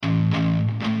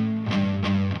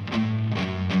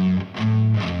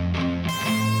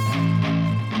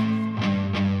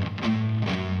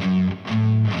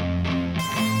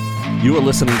You are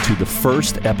listening to the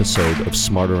first episode of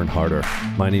Smarter and Harder.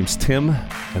 My name's Tim,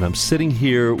 and I'm sitting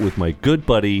here with my good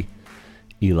buddy,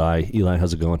 Eli. Eli,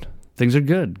 how's it going? Things are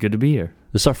good. Good to be here.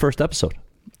 This is our first episode.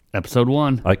 Episode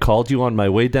 1. I called you on my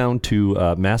way down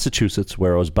to Massachusetts,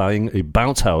 where I was buying a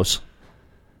bounce house,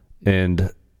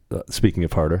 and speaking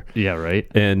of harder. Yeah, right.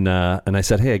 And I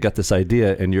said, hey, I got this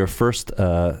idea, and your first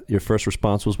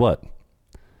response was what?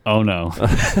 Oh, no.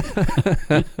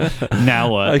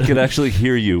 Now what? I could actually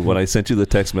hear you when I sent you the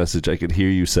text message. I could hear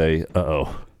you say,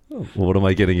 uh-oh, what am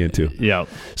I getting into? Yeah.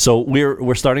 So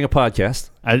we're starting a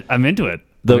podcast. I'm into it.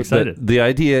 I'm excited. The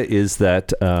idea is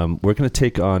that we're going to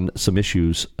take on some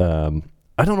issues. I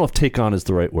don't know if take on is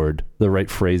the right word, the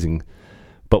right phrasing,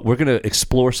 but we're going to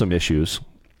explore some issues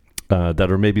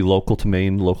that are maybe local to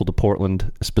Maine, local to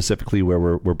Portland, specifically where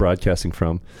we're broadcasting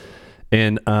from.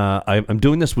 And I'm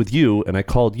doing this with you, and I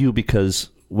called you because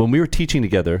when we were teaching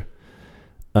together,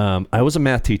 I was a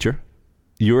math teacher,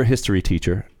 you were a history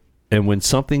teacher, and when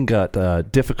something got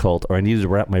difficult or I needed to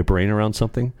wrap my brain around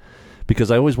something,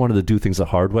 because I always wanted to do things the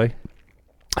hard way,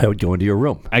 I would go into your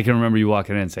room. I can remember you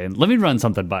walking in saying, let me run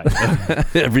something by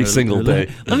you. Every single day.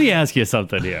 Let me ask you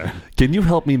something here. Can you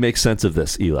help me make sense of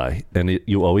this, Eli? And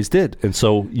you always did. And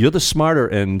so you're the smarter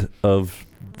end of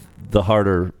the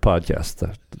harder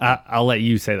podcast. I'll let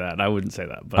you say that. I wouldn't say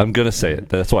that. But I'm going to say it.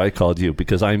 That's why I called you,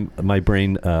 because my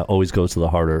brain always goes to the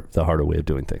harder way of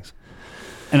doing things.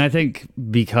 And I think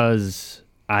because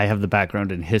I have the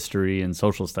background in history and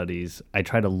social studies, I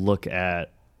try to look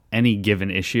at any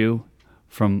given issue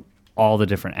from all the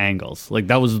different angles. Like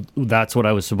that's what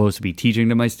I was supposed to be teaching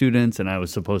to my students, and I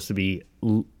was supposed to be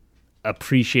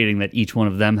appreciating that each one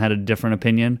of them had a different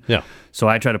opinion. Yeah. So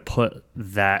I try to put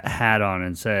that hat on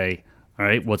and say, all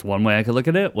right, what's one way I could look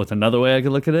at it? What's another way I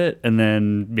could look at it? And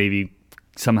then maybe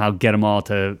somehow get them all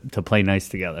to play nice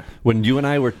together. When you and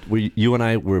I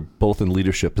were both in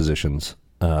leadership positions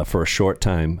for a short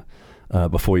time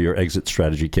before your exit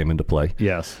strategy came into play.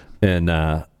 Yes.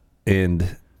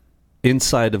 And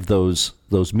inside of those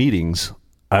meetings,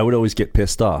 I would always get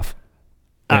pissed off.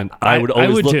 And I would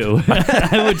too.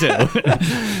 I would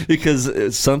too. Because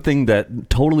it's something that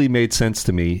totally made sense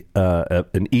to me,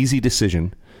 an easy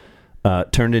decision,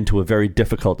 turned into a very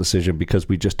difficult decision because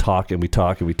we just talk and we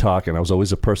talk and we talk. And I was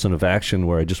always a person of action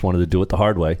where I just wanted to do it the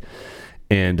hard way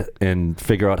and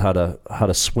figure out how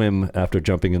to swim after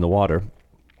jumping in the water.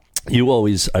 I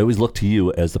always look to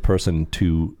you as the person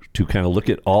to kind of look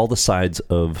at all the sides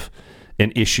of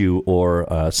an issue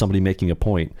or somebody making a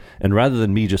point. And rather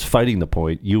than me just fighting the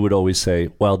point, you would always say,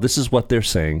 well, this is what they're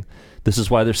saying. This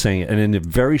is why they're saying it. And in a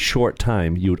very short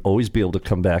time, you would always be able to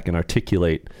come back and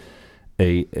articulate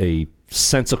a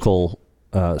sensical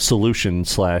solution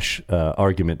 /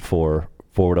 argument for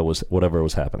whatever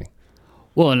was happening.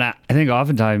 Well, and I think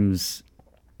oftentimes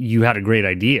you had a great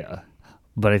idea,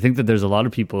 but I think that there's a lot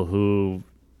of people who,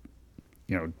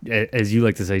 as you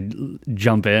like to say,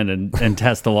 jump in and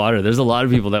test the water. There's a lot of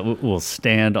people that will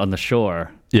stand on the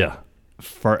shore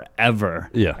forever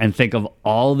and think of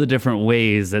all the different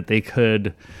ways that they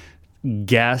could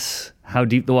guess how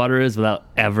deep the water is without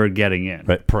ever getting in.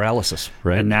 Right, paralysis,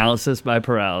 right? Analysis by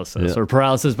paralysis, or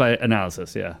paralysis by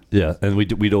analysis. Yeah, yeah, and we'd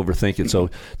overthink it. So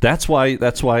that's why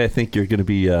I think you're going to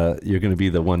be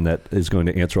the one that is going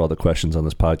to answer all the questions on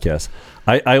this podcast.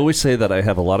 I always say that I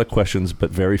have a lot of questions but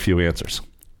very few answers,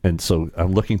 and so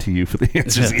I'm looking to you for the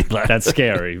answers. Eli. That's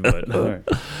scary, but all right.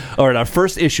 All right, our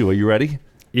first issue. Are you ready?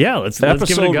 Yeah, let's give it a go.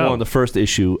 Episode 1, the first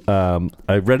issue.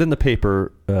 I read in the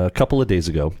paper a couple of days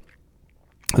ago,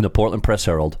 in the Portland Press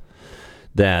Herald,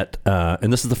 that,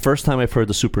 and this is the first time I've heard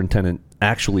the superintendent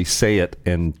actually say it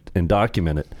and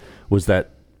document it, was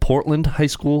that Portland High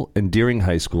School and Deering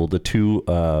High School, the two,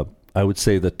 I would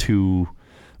say the two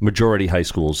majority high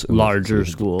schools, the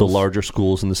larger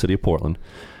schools in the city of Portland,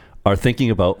 are thinking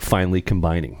about finally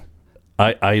combining.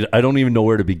 I don't even know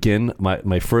where to begin.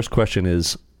 My first question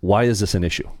is, why is this an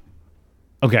issue?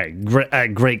 Okay,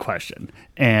 great question.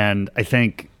 And I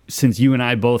think since you and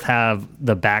I both have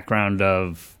the background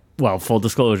of, well, full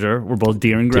disclosure, we're both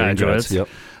Deering graduates. Yep.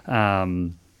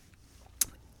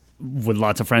 With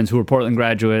lots of friends who are Portland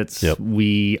graduates, yep.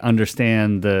 We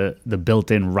understand the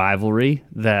built-in rivalry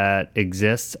that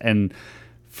exists. And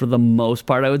for the most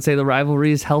part, I would say the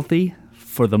rivalry is healthy.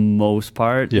 For the most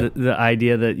part, yeah. the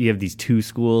idea that you have these two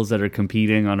schools that are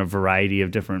competing on a variety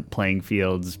of different playing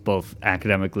fields, both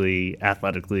academically,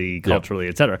 athletically, culturally,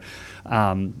 et cetera,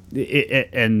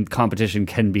 and competition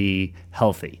can be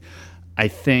healthy. I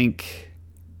think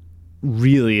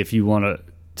really if you want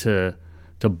to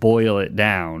boil it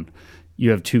down,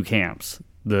 you have two camps.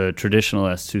 the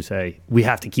traditionalists who say we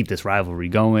have to keep this rivalry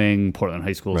going. Portland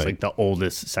High School is Right. like the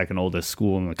second oldest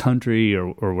school in the country,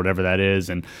 or whatever that is,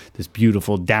 and this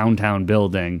beautiful downtown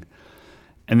building.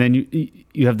 And then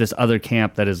you have this other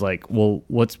camp that is like, well,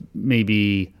 what's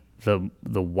maybe the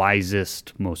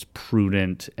wisest, most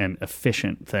prudent, and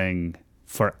efficient thing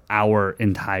for our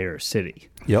entire city?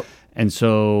 Yep. And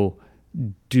so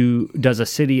does a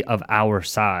city of our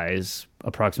size,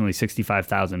 approximately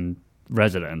 65,000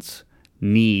 residents,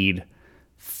 need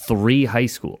 3 high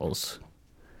schools?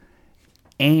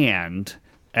 And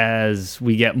as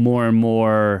we get more and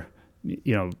more,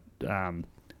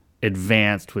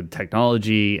 advanced with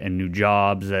technology and new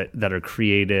jobs that are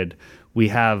created, we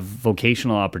have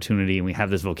vocational opportunity and we have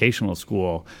this vocational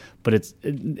school, but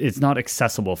it's not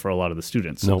accessible for a lot of the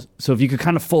students. Nope. So if you could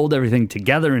kind of fold everything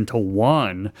together into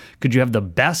one, could you have the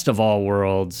best of all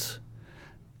worlds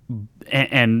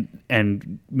and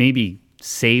maybe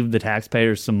save the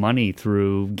taxpayers some money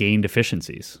through gained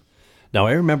efficiencies? Now,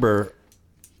 I remember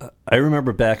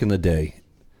back in the day,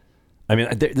 I mean,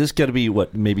 there's got to be,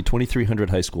 maybe 2,300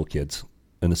 high school kids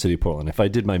in the city of Portland. If I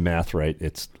did my math right,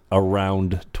 it's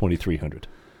around 2,300.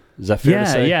 Is that fair to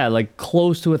say? Yeah, like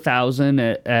close to 1,000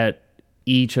 at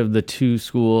each of the 2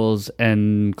 schools,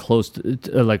 and close to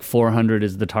like 400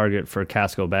 is the target for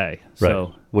Casco Bay. So,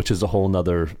 Right, which is a whole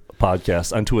nother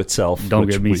podcast unto itself. Don't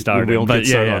get me started. We don't but get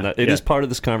started yeah, on that. It is part of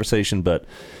this conversation, but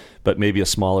maybe a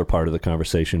smaller part of the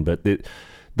conversation. But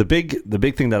the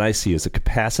big thing that I see is the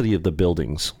capacity of the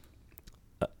buildings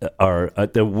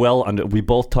they're well under. We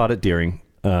both taught at Deering.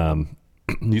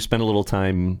 You spent a little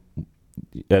time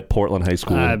at Portland High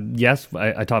School. Yes,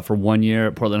 I taught for 1 year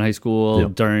at Portland High School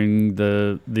during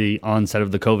the onset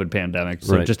of the COVID pandemic.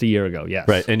 So just a year ago, yes.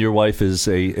 Right, and your wife is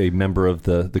a member of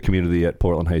the community at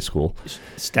Portland High School.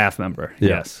 Staff member, Yeah.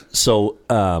 yes. So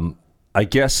I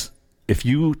guess if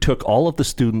you took all of the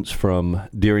students from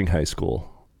Deering High School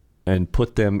and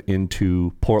put them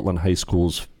into Portland High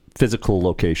School's physical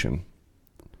location,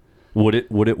 would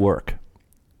it work?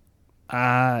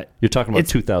 You're talking about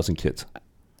 2,000 kids,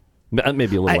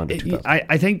 maybe a little under 2,000.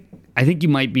 I think you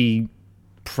might be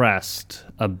pressed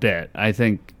a bit. I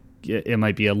think it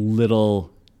might be a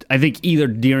little. I think either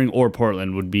Deering or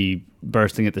Portland would be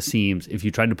bursting at the seams if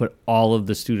you tried to put all of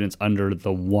the students under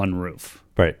the one roof.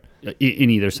 Right. In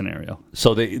either scenario.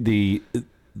 So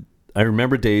I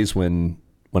remember days when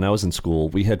I was in school,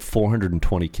 we had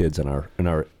 420 kids in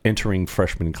our entering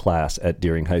freshman class at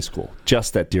Deering High School,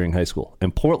 just at Deering High School.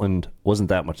 And Portland wasn't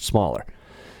that much smaller.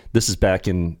 This is back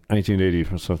in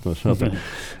 1980 or something.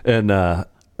 And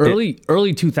early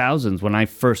 2000s when I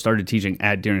first started teaching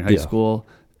at Deering High School,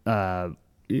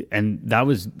 and that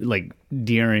was like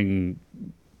Deering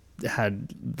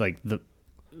had like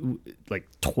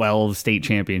 12 state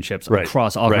championships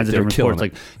across all kinds of different sports.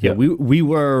 Like, we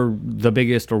were the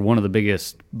biggest, or one of the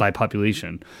biggest by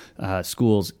population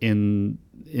schools in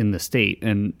the state,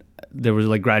 and there was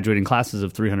like graduating classes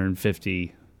of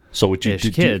 350. So would you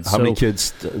kids? How many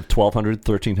kids? 1,200,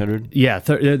 1,300? Yeah,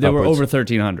 there were over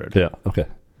 1,300. Yeah, okay.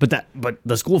 But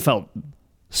the school felt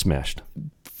smashed,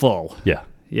 full. Yeah.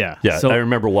 Yeah. So I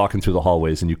remember walking through the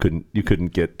hallways, and you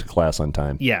couldn't get to class on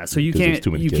time. Yeah, so you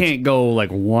can't go like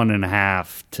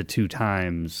 1.5 to 2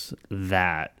 times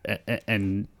that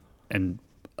and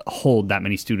hold that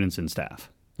many students and staff.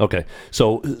 Okay,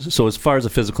 so as far as a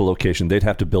physical location, they'd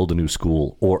have to build a new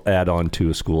school or add on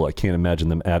to a school. I can't imagine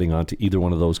them adding on to either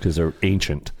one of those because they're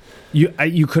ancient.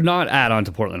 You could not add on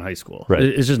to Portland High School. Right.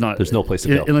 It's just not. There's no place to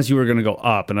go unless you were going to go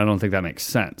up, and I don't think that makes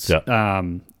sense. Yeah.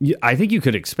 I think you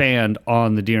could expand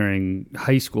on the Deering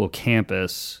High School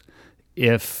campus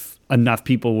if enough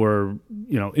people were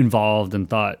involved and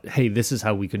thought, hey, this is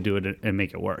how we could do it and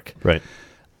make it work. Right.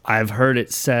 I've heard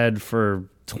it said for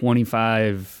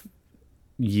 25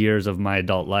 years of my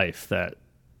adult life that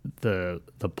the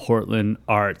Portland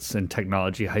Arts and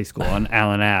Technology High School on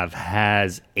Allen Ave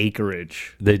has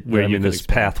acreage. There's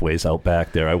pathways out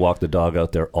back there. I walk the dog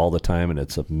out there all the time, and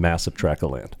it's a massive tract of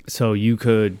land. So you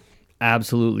could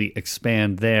absolutely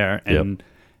expand there, and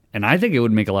I think it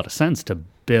would make a lot of sense to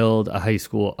build a high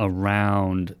school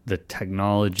around the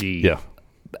technology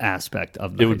aspect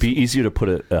of the It would be easier to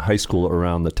put a high school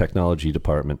around the technology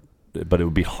department, but it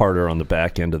would be harder on the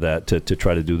back end of that to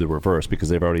try to do the reverse because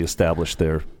they've already established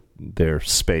their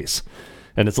space.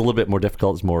 And it's a little bit more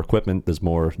difficult. There's more equipment. There's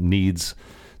more needs.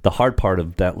 The hard part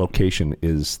of that location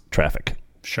is traffic.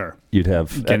 Sure. You'd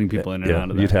have getting people in and out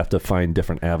of there. You'd have to find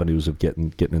different avenues of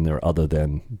getting in there other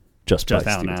than just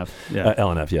Allen Ave. Yeah.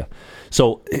 Allen Ave, yeah.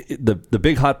 So the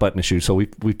big hot button issue, so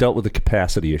we've dealt with the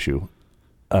capacity issue.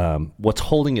 What's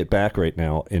holding it back right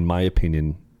now, in my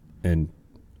opinion, and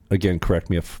again, correct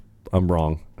me if I'm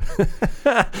wrong,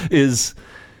 is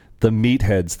the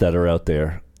meatheads that are out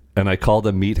there. And I call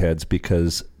them meatheads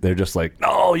because they're just like,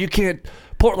 no, you can't.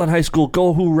 Portland High School,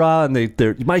 go hoorah!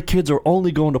 And my kids are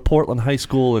only going to Portland High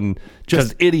School, and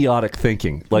just idiotic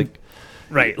thinking. Like,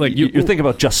 right? Like you're thinking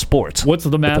about just sports. What's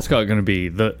the mascot going to be?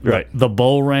 The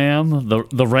bull ram,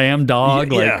 the ram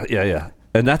dog. Yeah.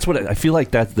 And that's what I feel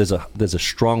like. That there's a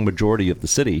strong majority of the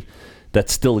city that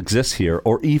still exists here,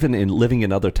 or even in living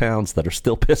in other towns that are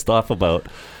still pissed off about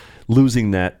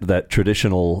losing that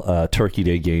traditional Turkey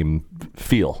Day game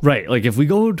feel. Right. Like if we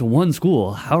go to one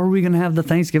school, how are we going to have the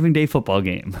Thanksgiving Day football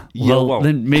game? Well,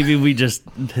 then maybe we just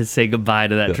say goodbye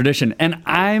to that tradition. And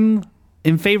I'm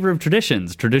in favor of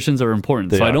traditions. Traditions are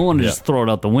important. I don't want to just throw it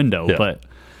out the window. Yeah. But,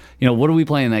 what are we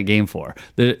playing that game for?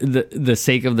 The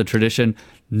sake of the tradition,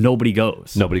 nobody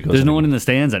goes. Nobody goes. There's no one in the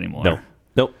stands anymore.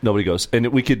 Nope, nobody goes. And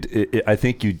I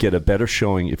think you'd get a better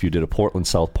showing if you did a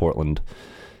Portland-South Portland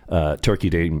Turkey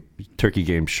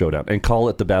game showdown, and call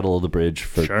it the Battle of the Bridge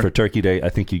for Turkey Day. I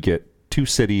think you get two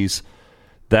cities.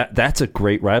 That's a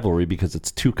great rivalry because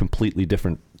it's two completely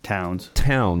different towns.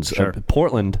 Sure.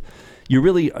 Portland,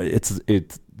 it's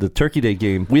the Turkey Day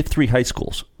game. We have 3 high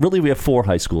schools. Really, we have 4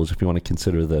 high schools if you want to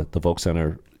consider the Volk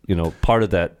Center, part of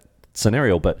that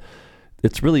scenario. But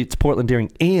it's Portland, Deering,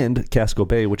 and Casco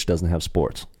Bay, which doesn't have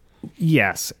sports.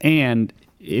 Yes, and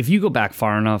if you go back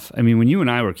far enough, I mean, when you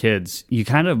and I were kids, you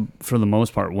kind of, for the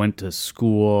most part, went to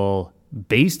school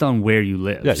based on where you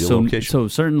live. Yeah, your location. So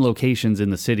certain locations in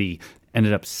the city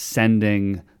ended up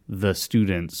sending the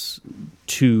students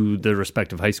to the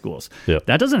respective high schools. Yep.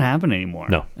 That doesn't happen anymore.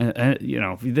 No.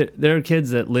 There are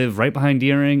kids that live right behind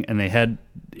Deering, and they head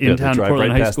in town to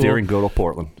Portland High School. Deering, go to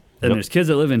Portland. And there's kids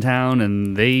that live in town,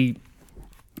 and they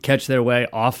catch their way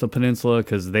off the peninsula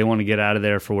because they want to get out of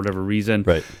there for whatever reason.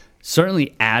 Right.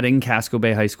 Certainly adding Casco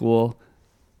Bay High School,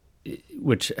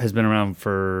 which has been around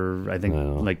for, I think,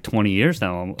 like 20 years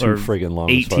now. Too friggin' long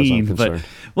 18, as far as I'm concerned.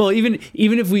 Well, even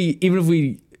if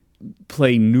we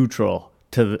play neutral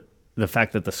to the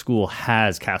fact that the school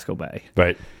has Casco Bay.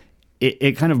 Right.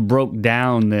 It kind of broke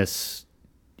down this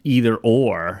either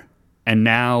or, and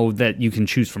now that you can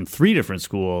choose from 3 different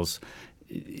schools,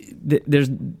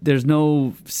 there's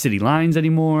no city lines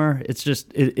anymore. It's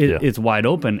just it's wide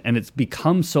open, and it's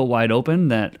become so wide open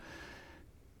that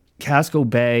Casco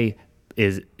Bay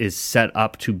is set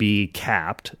up to be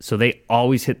capped, so they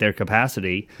always hit their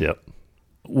capacity. Yep.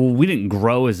 Well, we didn't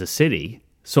grow as a city,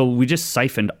 so we just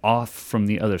siphoned off from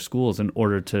the other schools in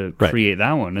order to create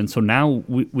that one, and so now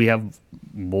we have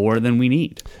more than we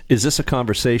need. Is this a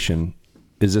conversation?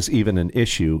 Is this even an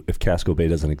issue if Casco Bay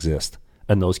doesn't exist?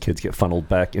 And those kids get funneled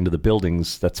back into the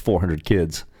buildings. That's 400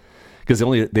 kids, because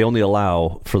they only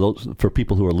allow for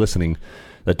people who are listening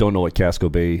that don't know what Casco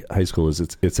Bay High School is.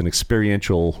 It's an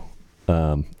experiential.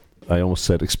 I almost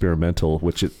said experimental,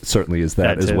 which it certainly is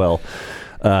that as well,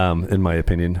 in my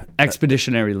opinion.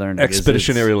 Expeditionary learning.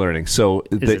 Expeditionary learning. So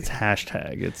its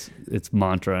hashtag, its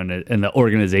mantra, and the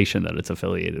organization that it's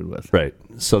affiliated with. Right.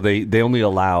 So they only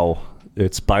allow.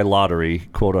 It's by lottery,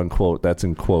 quote unquote. That's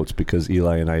in quotes because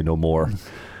Eli and I know more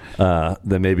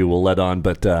than maybe we'll let on.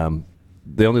 But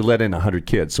they only let in 100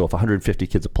 kids. So if 150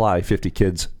 kids apply, 50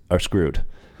 kids are screwed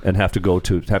and have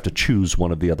to choose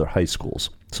one of the other high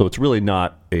schools. So it's really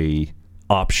not a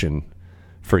option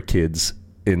for kids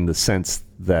in the sense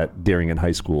that Darien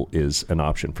High School is an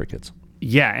option for kids.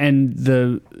 Yeah, and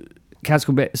the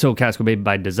Casco Bay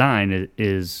by design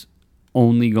is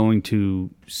only going to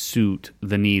suit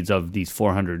the needs of these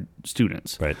 400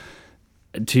 students. Right.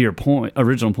 To your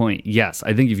original point, yes,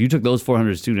 I think if you took those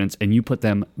 400 students and you put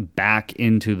them back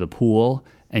into the pool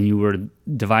and you were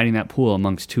dividing that pool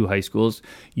amongst 2 high schools,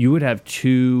 you would have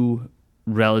 2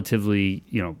 relatively,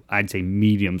 I'd say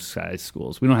medium-sized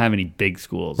schools. We don't have any big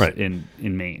schools in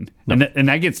Maine. No. And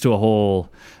that gets to a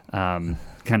whole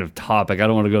kind of topic. I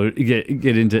don't want to go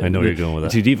get into I know you're going with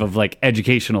that. Too deep of like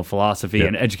educational philosophy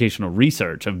and educational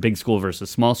research of big school versus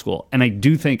small school. And I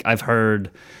do think I've heard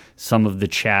some of the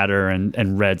chatter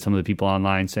and read some of the people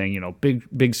online saying,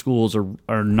 big schools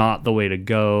are not the way to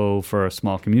go for a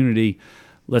small community.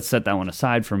 Let's set that one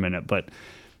aside for a minute. But,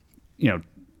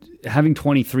 having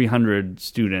 2,300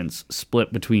 students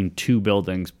split between 2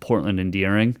 buildings, Portland and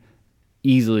Deering,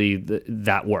 easily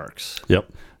that works.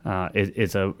 Yep.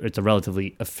 It's a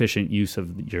relatively efficient use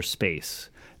of your space,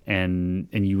 and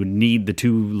you would need the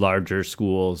 2 larger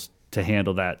schools to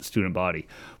handle that student body.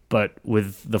 But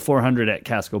with the 400 at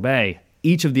Casco Bay,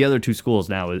 each of the other 2 schools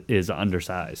now is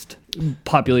undersized,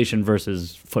 population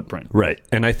versus footprint. Right,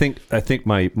 and I think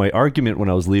my argument when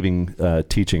I was leaving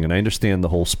teaching, and I understand the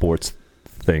whole sports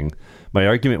thing. My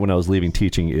argument when I was leaving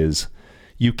teaching is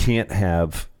you can't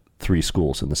have 3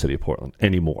 schools in the city of Portland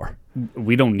anymore.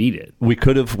 We don't need it. We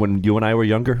could have, when you and I were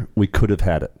younger, we could have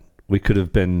had it. We could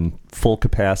have been full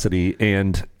capacity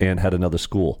and had another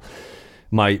school.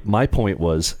 My point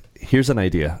was, here's an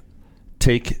idea.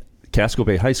 Take Casco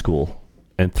Bay High School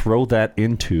and throw that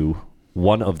into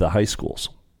one of the high schools.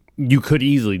 You could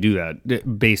easily do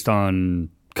that based on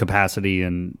capacity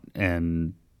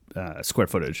and square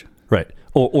footage. Right.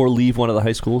 Or leave one of the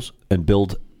high schools and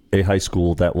build a high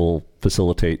school that will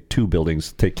facilitate 2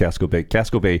 buildings. Take Casco Bay.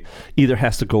 Casco Bay either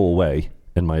has to go away,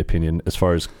 in my opinion, as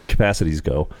far as capacities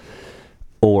go,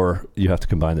 or you have to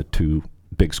combine the 2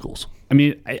 big schools. I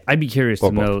mean, I'd be curious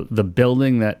to know the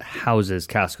building that houses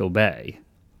Casco Bay,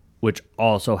 which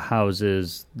also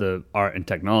houses the art and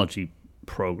technology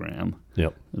program,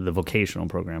 the vocational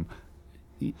program.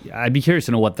 I'd be curious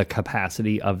to know what the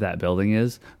capacity of that building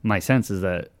is. My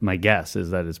guess is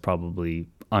that it's probably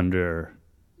underused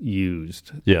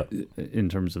in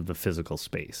terms of the physical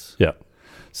space. Yeah.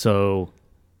 So,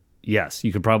 yes,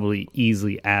 you could probably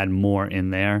easily add more in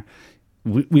there.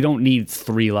 We don't need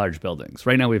 3 large buildings.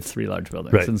 Right now we have 3 large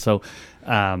buildings. Right. And so,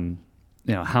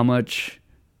 how much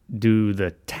do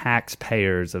the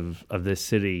taxpayers of this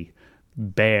city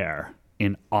bear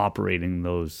in operating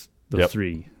those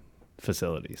 3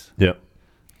 facilities? Yeah.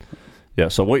 Yeah.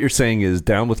 So what you're saying is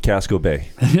down with Casco Bay.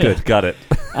 Good. Got it.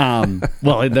 Let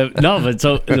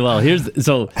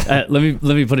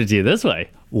me put it to you this way.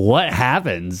 What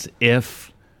happens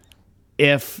if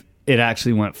it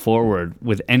actually went forward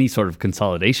with any sort of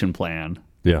consolidation plan?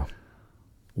 Yeah.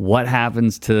 What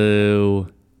happens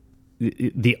to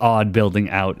the odd building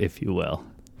out, if you will?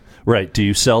 Right. Do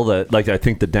you sell that? Like, I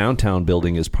think the downtown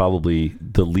building is probably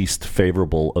the least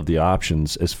favorable of the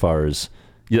options as far as,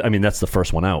 I mean, that's the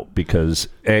first one out because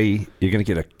you're going to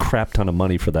get a crap ton of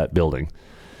money for that building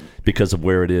because of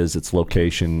where it is, its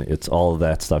location, it's all of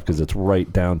that stuff because it's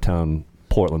right downtown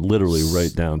Portland, literally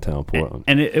right downtown Portland.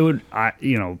 And it would,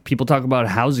 people talk about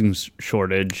housing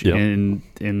shortage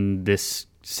in this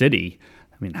city.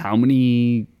 I mean, how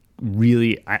many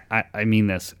really, I mean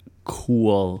this,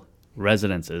 cool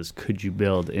residences could you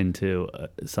build into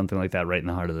something like that right in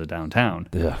the heart of the downtown?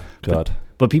 Yeah, God.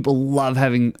 But people love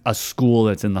having a school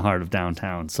that's in the heart of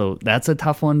downtown. So that's a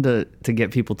tough one to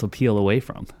get people to peel away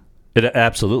from. It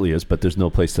absolutely is, but there's no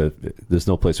place to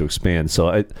expand.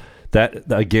 So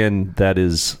that's getting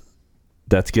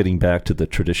back to the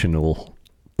traditional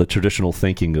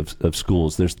thinking of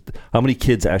schools. There's how many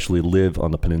kids actually live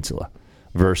on the peninsula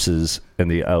versus in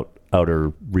the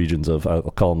outer regions of, I'll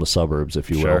call them the suburbs, if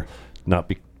you will.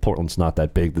 Portland's not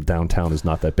that big. The downtown is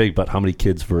not that big, but how many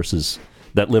kids versus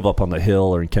that live up on the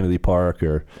hill or in Kennedy Park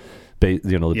or the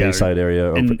Bayside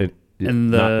area?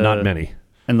 Not many.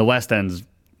 And the West End's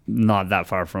not that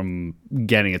far from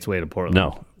getting its way to Portland.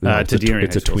 No, it's a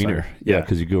tweener. Yeah,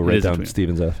 because you go right down to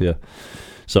Stevens F. Yeah.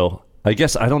 So I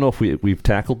guess I don't know if we've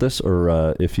tackled this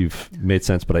or if you've made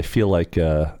sense, but I feel like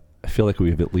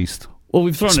we've at least. Well,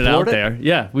 we've thrown it out there.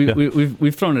 Yeah,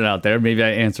 we've thrown it out there. Maybe I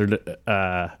answered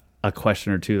a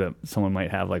question or two that someone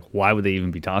might have, like, why would they even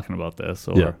be talking about this,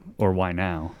 or why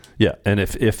now? Yeah, and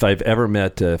if I've ever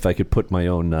met, if I could put my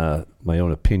own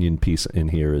opinion piece in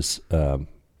here, is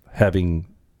having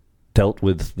dealt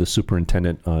with the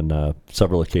superintendent on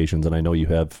several occasions, and I know you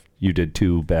did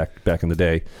too back in the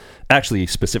day. Actually,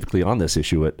 specifically on this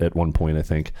issue at one point, I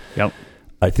think. Yep.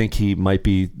 I think he might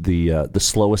be the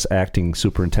slowest acting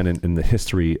superintendent in the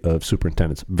history of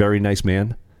superintendents. Very nice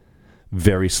man,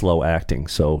 very slow acting.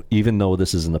 So even though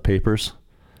this is in the papers,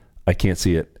 I can't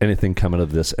see anything coming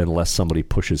of this unless somebody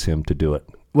pushes him to do it.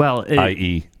 Well,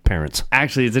 i.e. parents.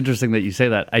 Actually, it's interesting that you say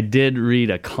that. I did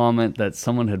read a comment that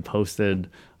someone had posted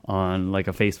on like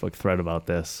a Facebook thread about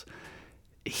this.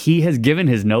 He has given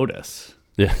his notice.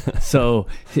 Yeah. So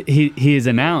he has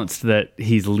announced that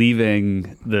he's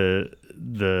leaving the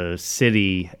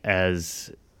city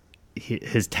as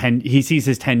he sees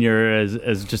his tenure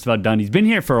as just about done. He's been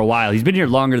here for a while. He's been here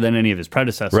longer than any of his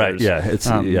predecessors. Right. Yeah. I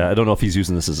don't know if he's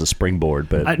using this as a springboard,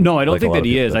 but no, I don't think that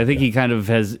he is. I think he kind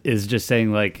of is just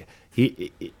saying like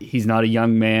he's not a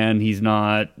young man. He's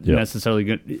not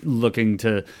necessarily looking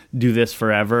to do this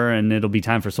forever, and it'll be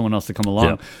time for someone else to come along.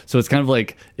 Yeah. So it's kind of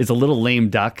like it's a little lame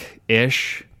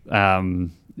duck-ish. Could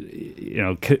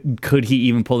he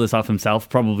even pull this off himself?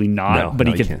 Probably not. But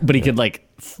he could like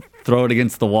throw it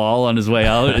against the wall on his way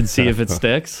out and see if it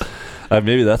sticks.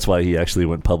 Maybe that's why he actually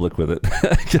went public with it.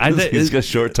 He's got a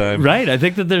short time. Right. I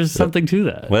think that there's something to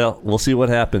that. Well, we'll see what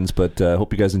happens, but I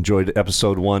hope you guys enjoyed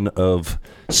episode 1 of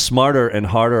Smarter and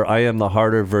Harder. I am the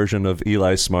harder version of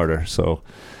Eli Smarter. So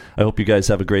I hope you guys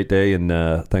have a great day, and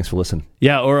thanks for listening.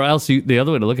 Yeah, or else the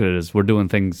other way to look at it is we're doing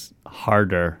things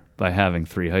harder by having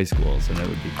 3 high schools, and it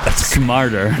would be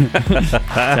smarter to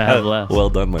have less. Well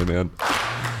done, my man.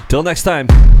 Till next time.